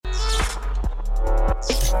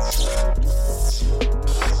Hey,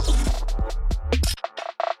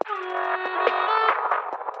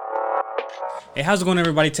 how's it going,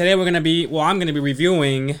 everybody? Today I'm going to be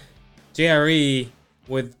reviewing JRE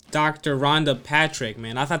with Dr. Rhonda Patrick,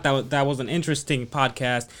 man. I thought that was an interesting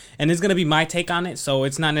podcast, and it's going to be my take on it, so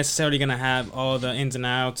it's not necessarily going to have all the ins and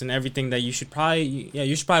outs and everything that you should probably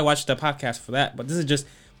watch the podcast for that, but this is just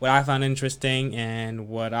what I found interesting and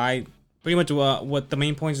what the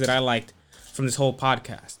main points that I liked from this whole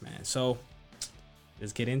podcast, man. So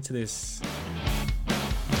let's get into this.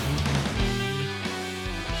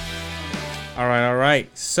 All right.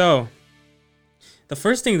 So the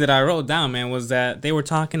first thing that I wrote down, man, was that they were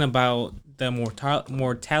talking about the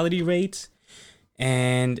mortality rates,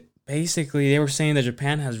 and basically they were saying that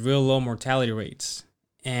Japan has real low mortality rates.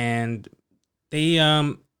 And they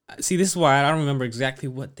see, this is why I don't remember exactly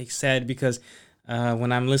what they said, because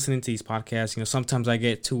when I'm listening to these podcasts, sometimes I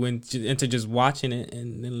get too into just watching it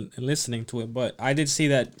and listening to it. But I did see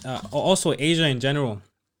that also Asia in general,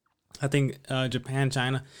 I think Japan,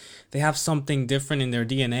 China, they have something different in their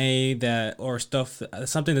DNA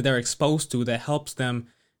something that they're exposed to that helps them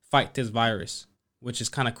fight this virus, which is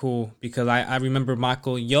kind of cool, because I remember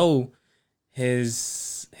Michael Yo,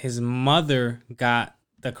 his mother got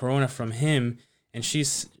the corona from him, and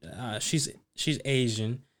she's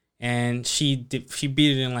Asian, and she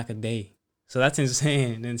beat it in like a day. So that's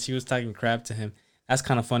insane. And she was talking crap to him. That's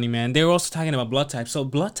kind of funny, man. They were also talking about blood type. So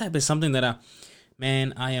blood type is something that I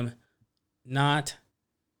am not.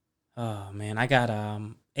 Oh man, I got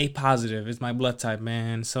A positive is my blood type,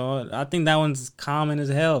 man. So I think that one's common as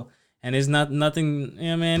hell, and it's nothing.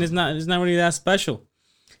 Yeah, man, it's not really that special.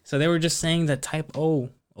 So they were just saying that type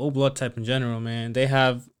O blood type in general, man. They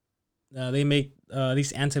make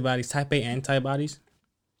these antibodies, type A antibodies,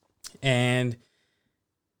 and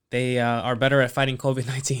they are better at fighting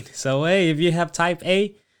COVID-19. So hey, if you have type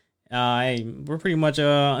A, hey, we're pretty much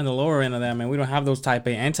on the lower end of that, man. We don't have those type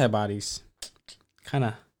A antibodies. Kind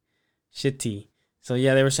of shitty. So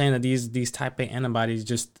yeah, they were saying that these type A antibodies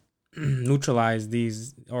just neutralize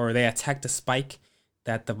these, or they attack the spike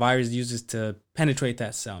that the virus uses to penetrate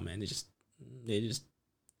that cell, man. They just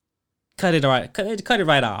cut it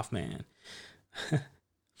right off, man.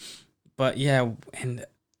 But yeah, and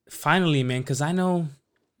finally, man, because I know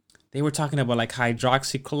they were talking about like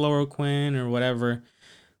hydroxychloroquine or whatever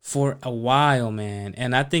for a while, man,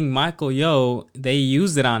 and I think Michael Yo, they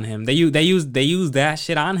used it on him. They used that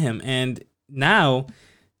shit on him, and now,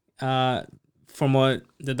 from what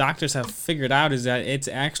the doctors have figured out, is that it's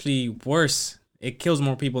actually worse. It kills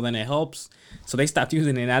more people than it helps. So they stopped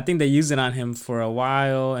using it. And I think they used it on him for a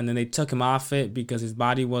while, and then they took him off it because his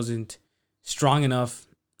body wasn't strong enough,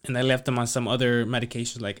 and they left him on some other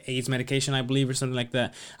medications, like AIDS medication, I believe, or something like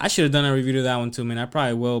that. I should have done a review to that one too, man. I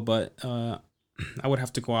probably will, but I would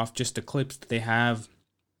have to go off just the clips that they have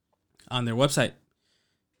on their website,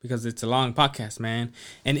 because it's a long podcast, man.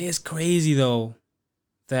 And it's crazy though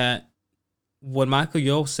that what Michael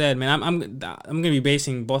Yo said, man. I'm gonna be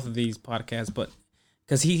basing both of these podcasts, but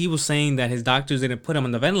because he was saying that his doctors didn't put him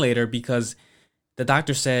on the ventilator because the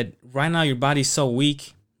doctor said, right now your body's so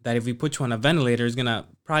weak that if we put you on a ventilator, it's gonna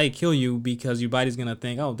probably kill you, because your body's gonna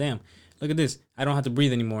think, oh damn, look at this, I don't have to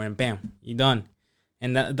breathe anymore, and bam, you're done.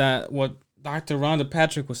 And that what Dr. Rhonda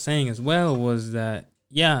Patrick was saying as well was that,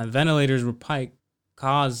 yeah, ventilators will probably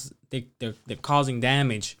they're causing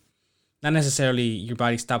damage. Not necessarily your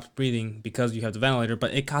body stops breathing because you have the ventilator,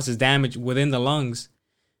 but it causes damage within the lungs,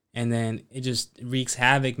 and then it just wreaks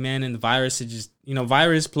havoc, man. And the virus, it just,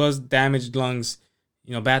 virus plus damaged lungs,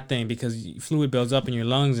 bad thing, because fluid builds up in your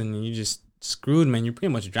lungs and you're just screwed, man. You're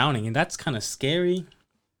pretty much drowning, and that's kind of scary.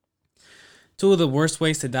 Two of the worst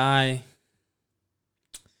ways to die: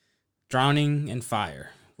 drowning and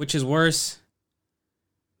fire. Which is worse?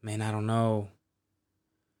 Man, I don't know.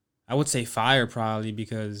 I would say fire probably,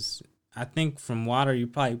 because I think from water you're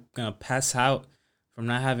probably gonna pass out from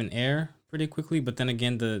not having air pretty quickly. But then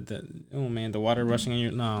again, the water rushing on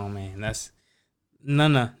you. No, man, that's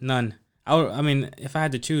none. I mean, if I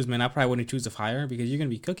had to choose, man, I probably wouldn't choose the fire, because you're gonna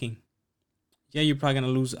be cooking. Yeah, you're probably gonna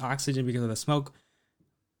lose oxygen because of the smoke,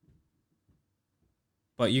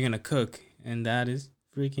 but you're gonna cook, and that is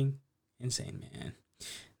freaking insane, man.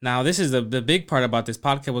 Now, this is the big part about this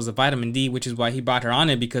podcast was the vitamin D, which is why he brought her on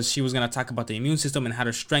it, because she was going to talk about the immune system and how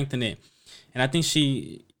to strengthen it. And I think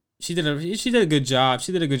she did a good job.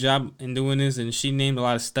 She did a good job in doing this, and she named a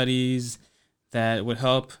lot of studies that would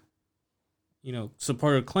help,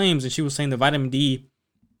 support her claims. And she was saying the vitamin D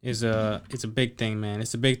it's a big thing, man.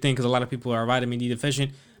 It's a big thing because a lot of people are vitamin D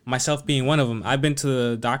deficient, myself being one of them. I've been to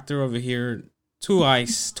the doctor over here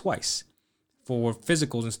twice for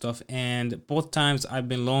physicals and stuff. And both times I've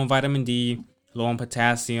been low on vitamin D, low on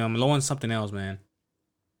potassium, low on something else, man.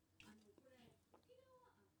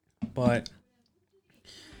 But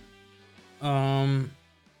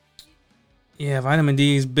yeah, vitamin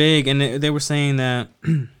D is big, and they were saying that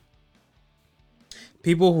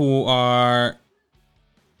people who are,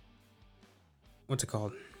 what's it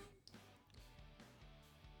called?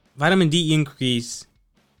 Vitamin D increase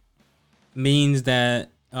means that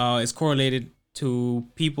it's correlated to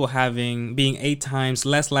people being 8 times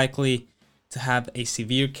less likely to have a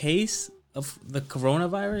severe case of the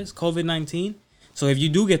coronavirus, COVID-19. So if you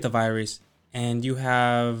do get the virus and you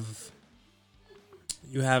have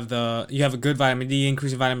a good vitamin D,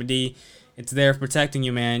 increase in vitamin D, it's there protecting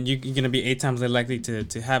you, man. You're gonna be 8 times less likely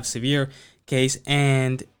to have severe case,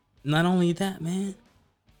 and not only that, man,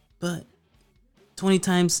 but 20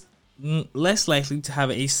 times less likely to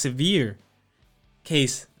have a severe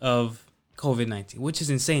case of COVID-19, which is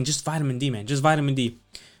insane. Just vitamin D, man. Just vitamin D.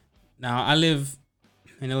 Now, I live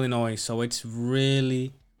in Illinois, so it's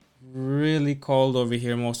really, really cold over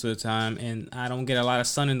here most of the time, and I don't get a lot of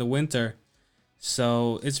sun in the winter.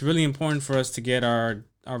 So it's really important for us to get our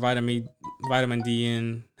vitamin D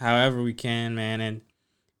in however we can, man. And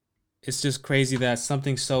it's just crazy that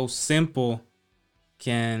something so simple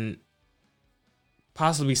can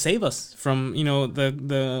possibly save us from,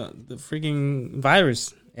 the freaking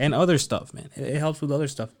virus and other stuff, man. It helps with other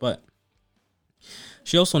stuff. But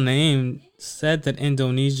she also said that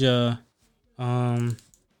Indonesia,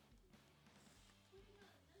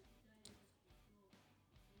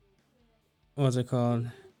 what's it called?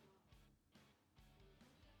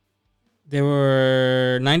 They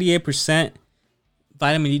were 98%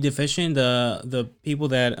 vitamin D deficient. The people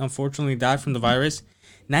that unfortunately died from the virus,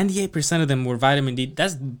 98% of them were vitamin D.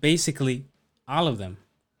 That's basically all of them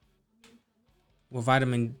were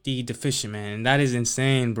vitamin D deficient, man. And that is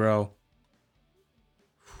insane, bro.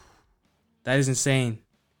 That is insane.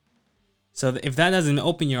 So if that doesn't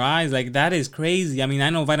open your eyes, like, that is crazy. I mean, I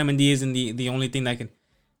know vitamin D isn't the only thing that can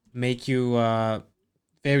make you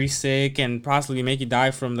very sick and possibly make you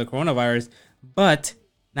die from the coronavirus, but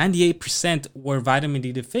 98% were vitamin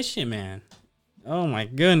D deficient, man. Oh my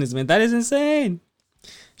goodness, man. That is insane.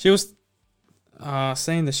 She was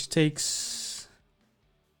saying that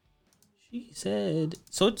she said,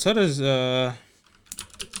 so does,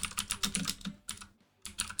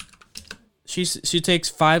 she takes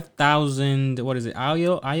 5,000, what is it,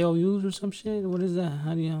 IOUs or some shit? What is that?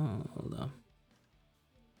 How do you, hold on.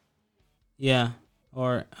 Yeah,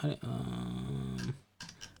 or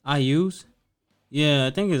IUs? Yeah, I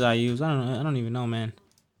think it's IUs. I don't even know, man.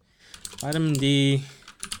 Vitamin D.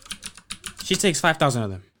 She takes 5,000 of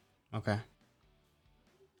them. Okay.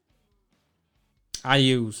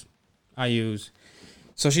 IUs.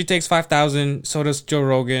 So she takes 5,000. So does Joe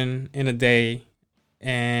Rogan in a day.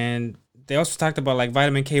 And they also talked about like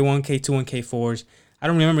vitamin K1, K2, and K4s. I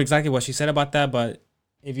don't remember exactly what she said about that, but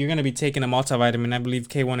if you're gonna be taking a multivitamin, I believe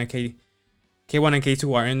K1 and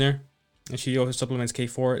K2 are in there. And she also supplements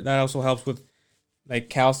K4. That also helps with like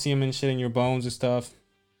calcium and shit in your bones and stuff,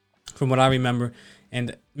 from what I remember.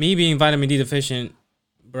 And me being vitamin D deficient,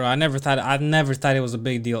 bro, I never thought it was a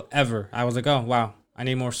big deal ever. I was like, oh wow, I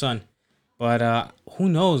need more sun. But who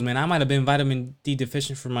knows, man? I might have been vitamin D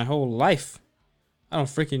deficient for my whole life. I don't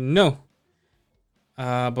freaking know.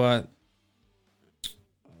 But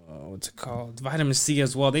what's it called? Vitamin C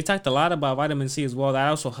as well. They talked a lot about vitamin C as well. That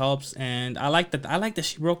also helps. And I like that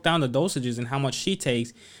she broke down the dosages and how much she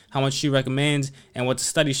takes, how much she recommends, and what the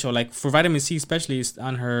studies show. Like for vitamin C, especially, is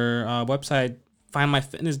on her website,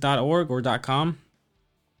 findmyfitness.org or .com.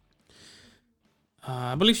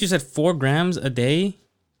 I believe she said 4 grams a day.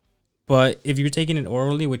 But if you're taking it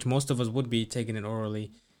orally, which most of us would be taking it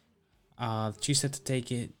orally, she said to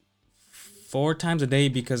take it 4 times a day,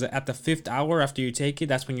 because at the 5th hour after you take it,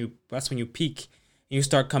 that's when you peak and you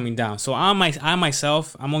start coming down. So I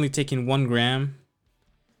myself, I'm only taking 1 gram.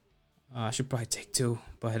 I should probably take 2,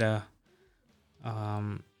 but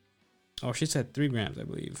she said 3 grams, I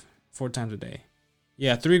believe, 4 times a day.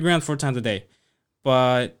 Yeah, 3 grams 4 times a day.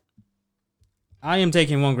 But I am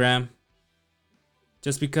taking 1 gram,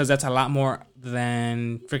 just because that's a lot more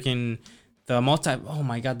than freaking the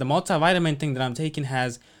multivitamin thing that I'm taking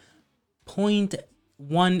has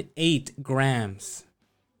 0.18 grams.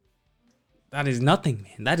 That is nothing,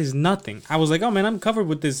 man. That is nothing. I was like, oh man, I'm covered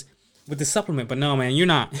with this supplement, but no, man, you're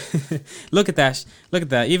not. Look at that.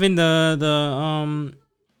 Even the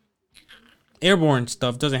airborne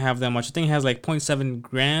stuff doesn't have that much. I think it has like 0.7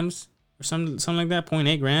 grams or something like that,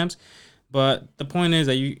 0.8 grams. But the point is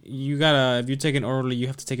that you gotta, if you take it orally, you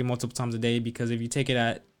have to take it multiple times a day, because if you take it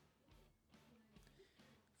at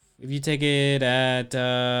If you take it at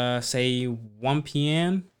say 1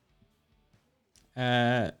 p.m.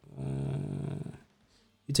 You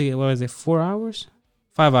take it, what is it, 4 hours,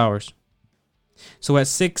 5 hours. So at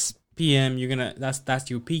 6 p.m. you're gonna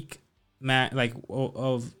that's your peak,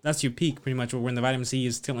 that's your peak pretty much when the vitamin C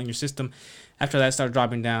is still in your system. After that, start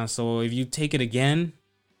dropping down. So if you take it again,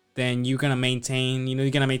 then you're gonna maintain,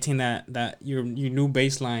 that your new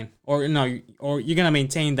baseline, or no, or you're gonna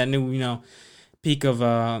maintain that new peak of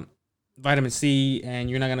vitamin C, and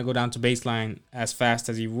you're not gonna go down to baseline as fast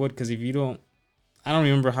as you would, because if you don't, I don't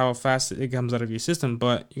remember how fast it comes out of your system,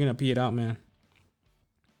 but you're gonna pee it out, man.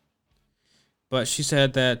 But she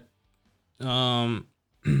said that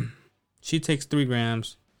she takes 3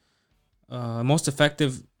 grams. Most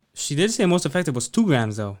effective, she did say most effective was 2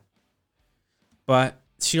 grams though. But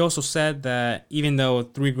she also said that even though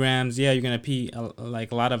 3 grams, yeah, you're gonna pee a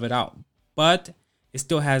lot of it out, but it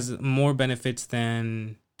still has more benefits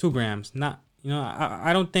than 2 grams. Not,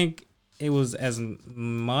 I don't think it was as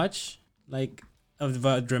much like of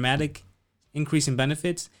a dramatic increase in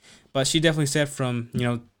benefits, but she definitely said from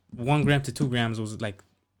 1 gram to 2 grams was like,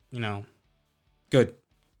 good.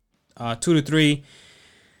 2 to 3,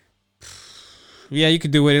 yeah, you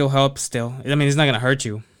could do it. It'll help still. I mean, it's not gonna hurt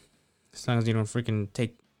you as long as you don't freaking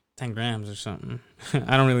take 10 grams or something.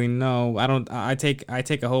 I don't really know. I take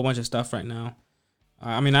a whole bunch of stuff right now.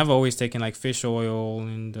 I mean, I've always taken like fish oil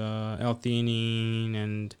and L-theanine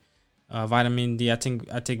and vitamin D. I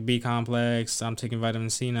take B complex. I'm taking vitamin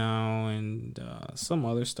C now and some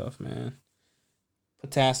other stuff, man.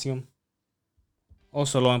 Potassium.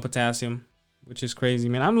 Also low in potassium, which is crazy,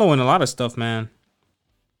 man. I'm low in a lot of stuff, man.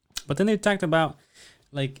 But then they talked about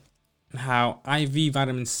like how IV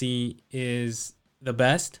vitamin C is the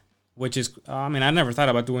best, which is, I mean, I never thought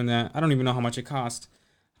about doing that. I don't even know how much it costs.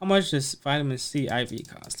 How much does vitamin C IV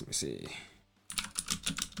cost? Let me see.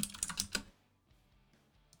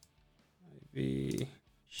 IV,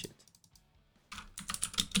 shit.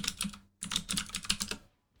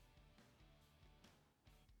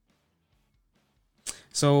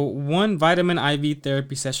 So one vitamin IV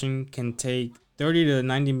therapy session can take 30 to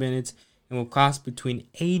 90 minutes and will cost between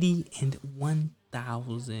 80 and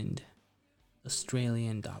 1,000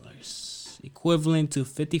 Australian dollars, equivalent to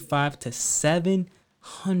 55 to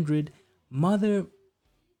 700 mother.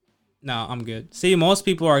 No, I'm good. See, most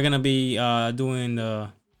people are gonna be doing the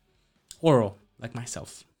oral, like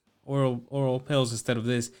myself, oral pills instead of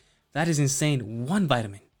this. That is insane. One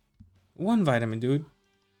vitamin, dude.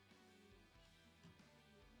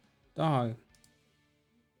 Dog.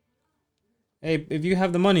 Hey, if you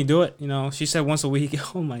have the money, do it. She said once a week.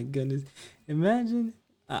 Oh my goodness. Imagine.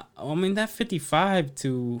 I mean, that 55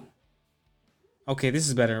 to. Okay, this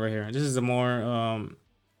is better right here. This is a more.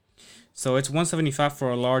 So it's 175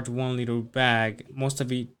 for a large 1 liter bag. Most of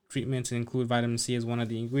the treatments include vitamin C as one of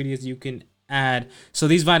the ingredients you can add. So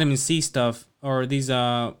these vitamin C stuff, or these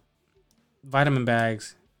vitamin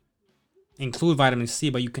bags include vitamin C,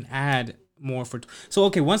 but you can add more for. So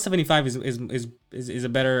okay, 175 is a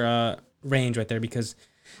better range right there, because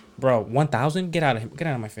bro, 1,000, get out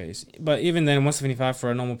of my face. But even then, 175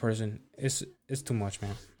 for a normal person is too much,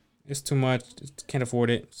 man. It's too much. Can't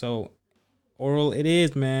afford it. So oral it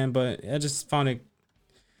is, man. But I just found it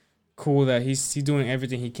cool that he's doing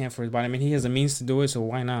everything he can for his body. I mean, he has the means to do it, so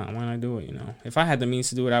why not? Why not do it? If I had the means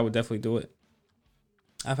to do it, I would definitely do it.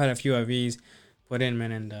 I've had a few IVs put in,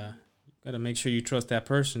 man, and gotta make sure you trust that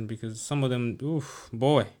person, because some of them, oof,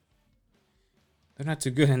 boy, they're not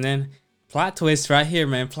too good. And then plot twist right here,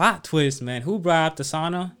 man. Plot twist, man. Who brought up the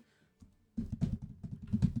sauna?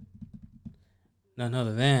 None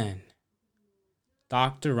other than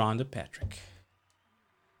Dr. Rhonda Patrick.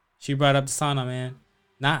 She brought up the sauna, man.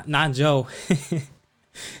 Not Joe.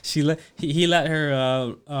 He let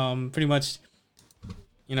her pretty much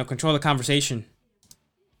control the conversation,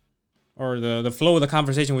 or the flow of the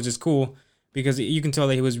conversation, which is cool, because you can tell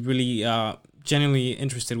that he was really genuinely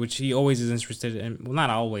interested, which he always is interested in. Well,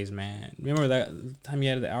 not always, man. Remember that time he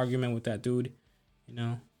had the argument with that dude?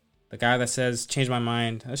 The guy that says change my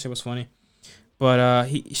mind. That shit was funny. But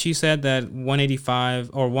she said that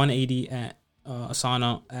 185 or 180 at a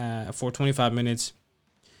sauna for 25 minutes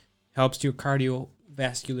helps your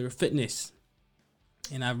cardiovascular fitness.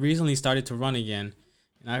 And I've recently started to run again.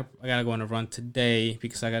 And I gotta go on a run today,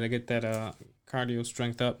 because I gotta get that cardio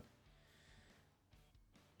strength up.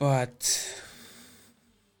 But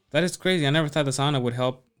that is crazy. I never thought the sauna would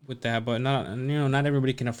help with that. But not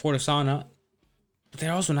everybody can afford a sauna. But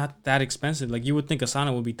they're also not that expensive. Like, you would think a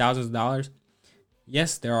sauna would be thousands of dollars.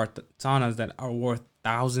 Yes, there are saunas that are worth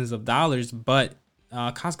thousands of dollars, but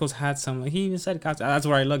Costco's had some. He even said Costco. That's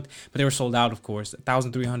where I looked, but they were sold out, of course.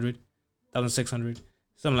 1,300, 1,600,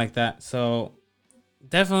 something like that. So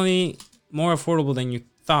definitely more affordable than you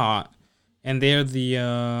thought. And they're the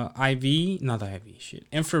not the IV, shit,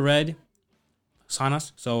 infrared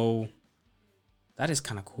saunas. So that is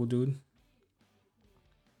kind of cool, dude.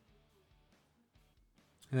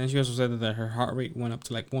 And then she also said that her heart rate went up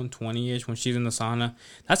to like 120-ish when she's in the sauna.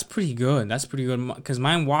 That's pretty good. That's pretty good. Because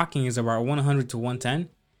mine walking is about 100 to 110.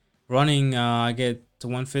 Running, I get to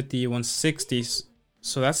 150, 160.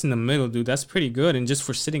 So that's in the middle, dude. That's pretty good. And just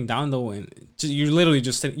for sitting down, though, and you're literally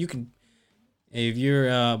just sitting. You can, if you're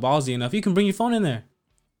ballsy enough, you can bring your phone in there.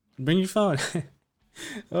 Bring your phone.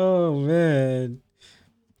 Oh, man.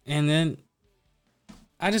 And then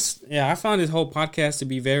I found this whole podcast to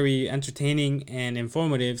be very entertaining and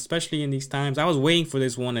informative, especially in these times. I was waiting for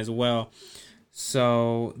this one as well.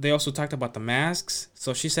 So they also talked about the masks.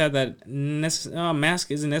 So she said that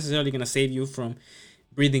mask isn't necessarily going to save you from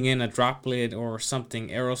breathing in a droplet or something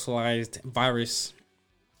aerosolized virus.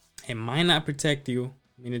 It might not protect you.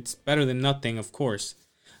 I mean, it's better than nothing, of course.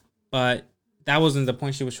 But that wasn't the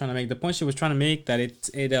point she was trying to make. The point she was trying to make that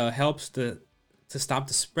it helps to stop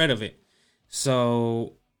the spread of it.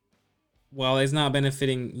 So, while it's not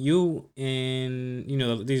benefiting you in,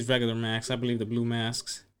 these regular masks, I believe the blue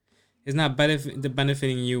masks, it's not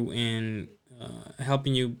benefiting you in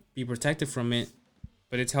helping you be protected from it,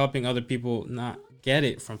 but it's helping other people not get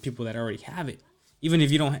it from people that already have it. Even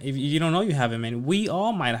if you don't know you have it, man, we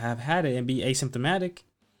all might have had it and be asymptomatic.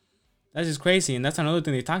 That's just crazy. And that's another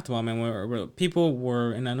thing they talked about, man, where people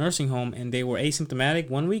were in a nursing home and they were asymptomatic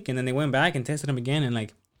 1 week, and then they went back and tested them again, and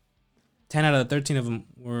like 10 out of the 13 of them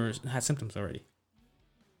had symptoms already.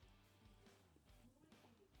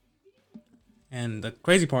 And the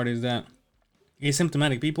crazy part is that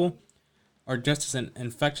asymptomatic people are just as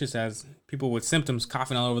infectious as people with symptoms,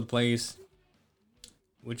 coughing all over the place,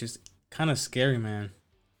 which is kind of scary, man.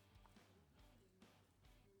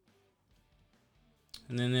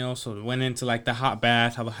 And then they also went into like the hot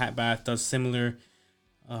bath, how the hot bath does similar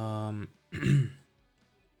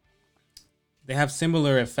they have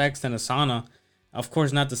similar effects than a sauna. Of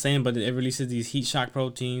course, not the same, but it releases these heat shock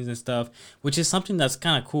proteins and stuff, which is something that's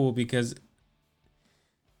kind of cool because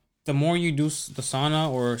the more you do the sauna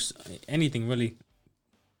or anything really,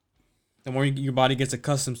 the more your body gets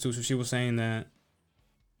accustomed to. So she was saying that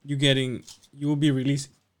you'll be releasing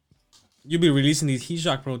these heat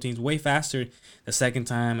shock proteins way faster the second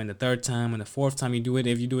time and the third time and the fourth time you do it,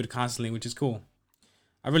 if you do it constantly, which is cool.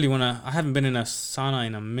 I haven't been in a sauna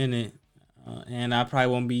in a minute. And I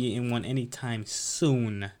probably won't be in one anytime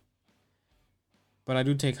soon. But I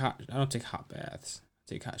don't take hot baths.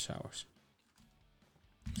 I take hot showers.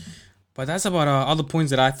 But that's about all the points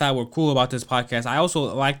that I thought were cool about this podcast. I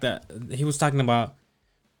also like that he was talking about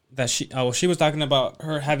that she was talking about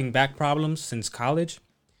her having back problems since college.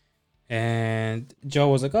 And Joe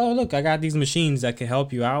was like, "Oh, look, I got these machines that can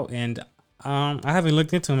help you out." And I haven't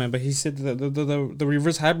looked into them, but he said the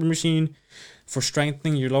reverse hybrid machine for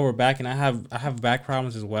strengthening your lower back, and I have back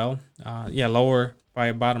problems as well. Lower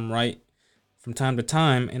by bottom right from time to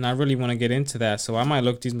time, and I really want to get into that. So I might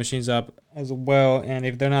look these machines up as well, and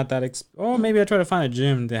if they're not that or maybe I try to find a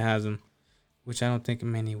gym that has them, which I don't think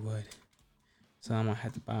many would. So I might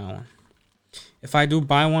have to buy one. If I do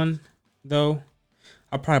buy one, though,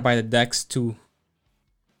 I'll probably buy the Dex too.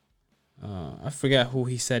 I forget who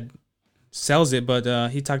he said sells it, but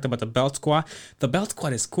he talked about the belt squat. The belt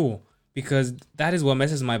squat is cool because that is what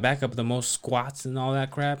messes my back up the most, squats and all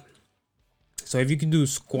that crap. So if you can do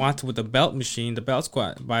squats with the belt machine, the belt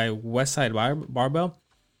squat by Westside Barbell,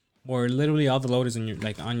 where literally all the load is on your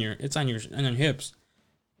hips,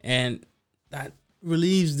 and that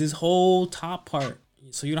relieves this whole top part,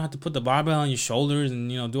 so you don't have to put the barbell on your shoulders and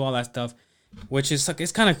do all that stuff, which is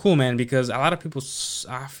it's kind of cool, man, because I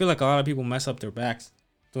feel like a lot of people mess up their backs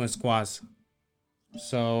doing squats.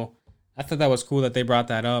 So I thought that was cool that they brought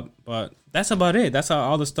that up, but that's about it. That's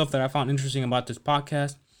all the stuff that I found interesting about this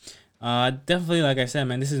podcast. Definitely, like I said,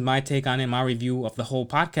 man, this is my take on it, my review of the whole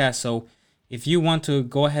podcast. So if you want to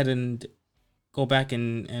go ahead and go back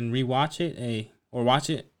and rewatch it, or watch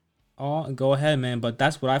it all, go ahead, man. But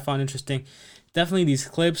that's what I found interesting. Definitely these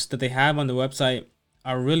clips that they have on the website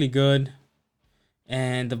are really good.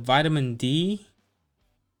 And the vitamin D,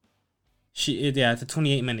 it's a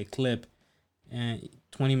 28-minute clip, and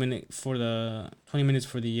 20 minutes for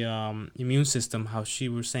the immune system. How she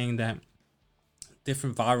was saying that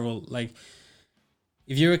different viral, like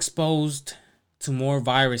if you're exposed to more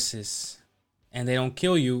viruses and they don't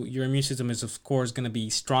kill you, your immune system is of course going to be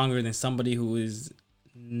stronger than somebody who is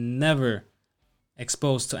never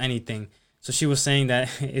exposed to anything. So she was saying that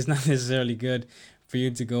it's not necessarily good for you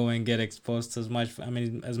to go and get exposed to as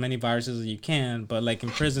many viruses as you can, but like in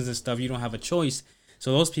prisons and stuff, you don't have a choice.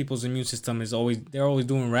 So those people's immune system they're always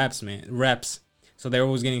doing reps, man, reps. So they're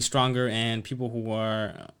always getting stronger, and people who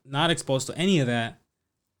are not exposed to any of that,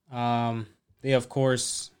 they of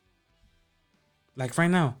course, like right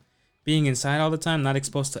now, being inside all the time, not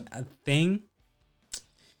exposed to a thing,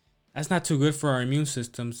 that's not too good for our immune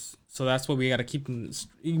systems. So that's what we got to keep them.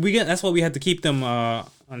 That's what we had to keep them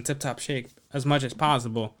on tip top shape as much as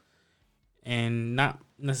possible, and not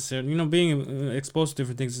necessarily, being exposed to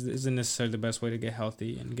different things isn't necessarily the best way to get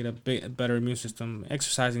healthy and get a better immune system.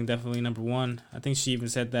 Exercising definitely number one. I think she even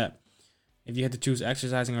said that if you had to choose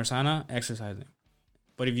exercising or sauna, exercising.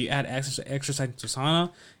 But if you add exercising to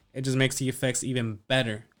sauna, it just makes the effects even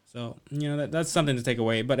better. So that's something to take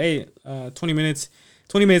away. But hey, 20 minutes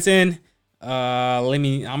in.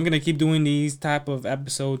 I'm gonna keep doing these type of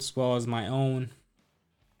episodes as well as my own.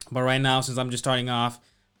 But right now, since I'm just starting off,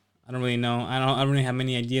 I don't really know. I don't really have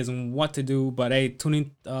many ideas on what to do. But hey, tune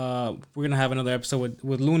in. We're gonna have another episode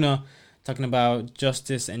with Luna talking about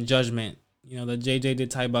justice and judgment. The JJ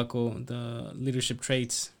did tie buckle, the leadership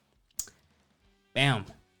traits. Bam.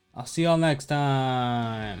 I'll see y'all next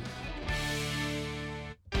time.